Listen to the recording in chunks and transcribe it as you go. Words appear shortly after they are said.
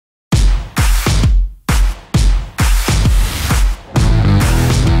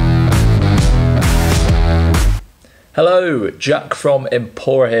Hello, Jack from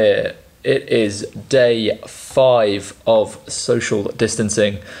Mpora here. It is day 5 of social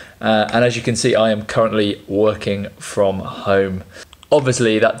distancing, and as you can see, I am currently working from home.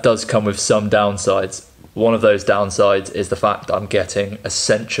 Obviously, that does come with some downsides. One of those downsides is the fact I'm getting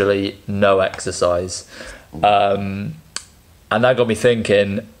essentially no exercise. And that got me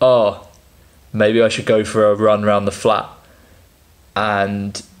thinking, maybe I should go for a run around the flat.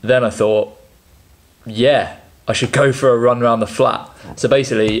 And then I thought, yeah, I should go for a run around the flat. So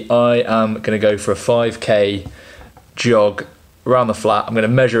basically, I am going to go for a 5k jog around the flat. I'm going to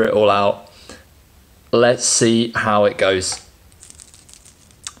measure it all out. Let's see how it goes.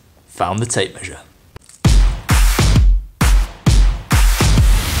 Found the tape measure.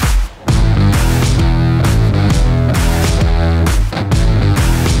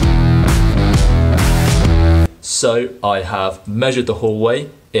 So I have measured the hallway.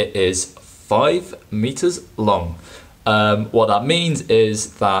 It is 5 meters long. What that means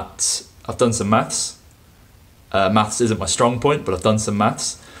is that I've done some maths. Maths isn't my strong point, but I've done some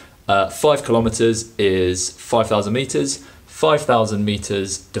maths. 5 kilometers is 5,000 meters. 5,000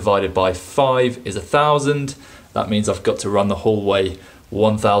 meters divided by 5 is 1,000. That means I've got to run the hallway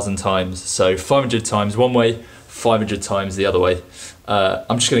 1,000 times. So 500 times one way, 500 times the other way.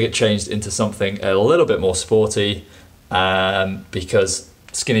 I'm just gonna get changed into something a little bit more sporty because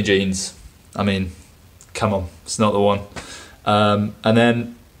skinny jeans, I mean, come on, it's not the one. And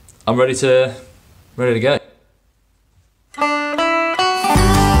then I'm ready to go.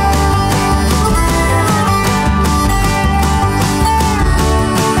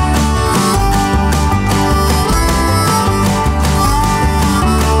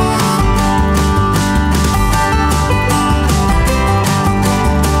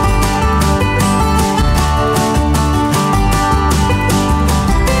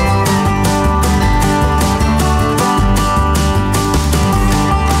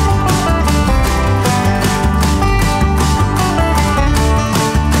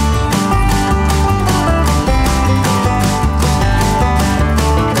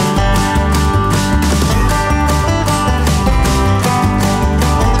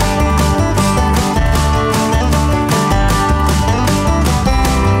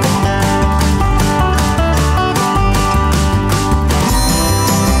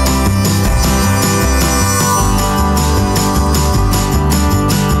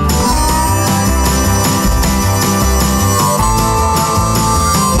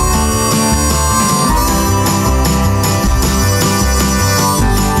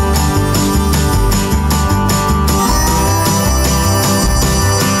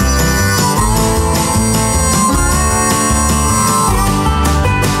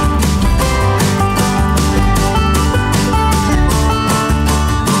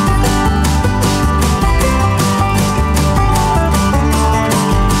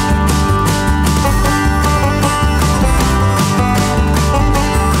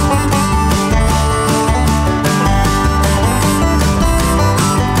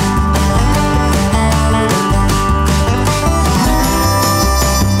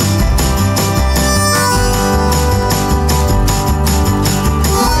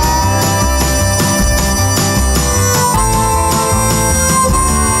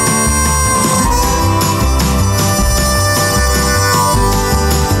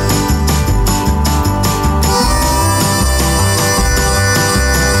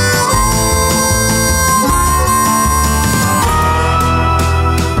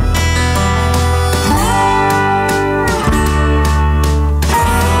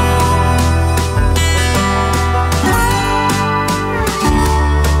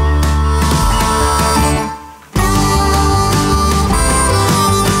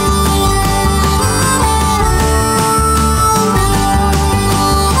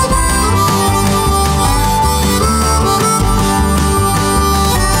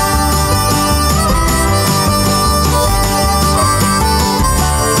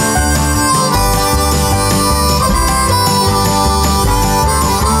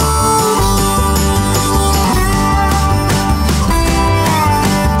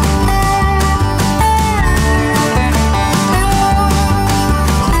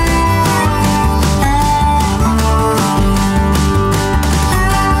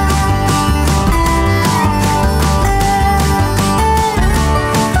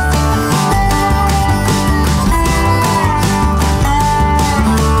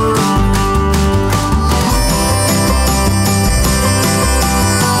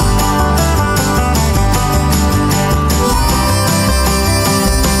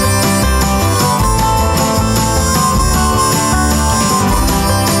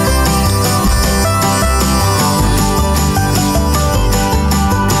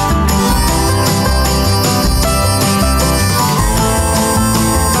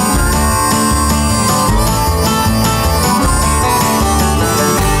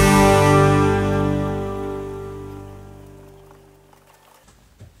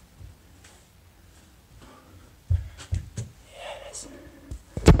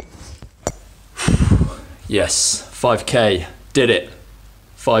 Yes, 5k, did it.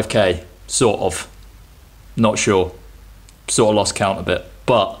 5k, sort of. Not sure. Sort of lost count a bit,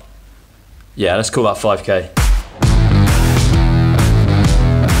 but yeah, let's call that 5k.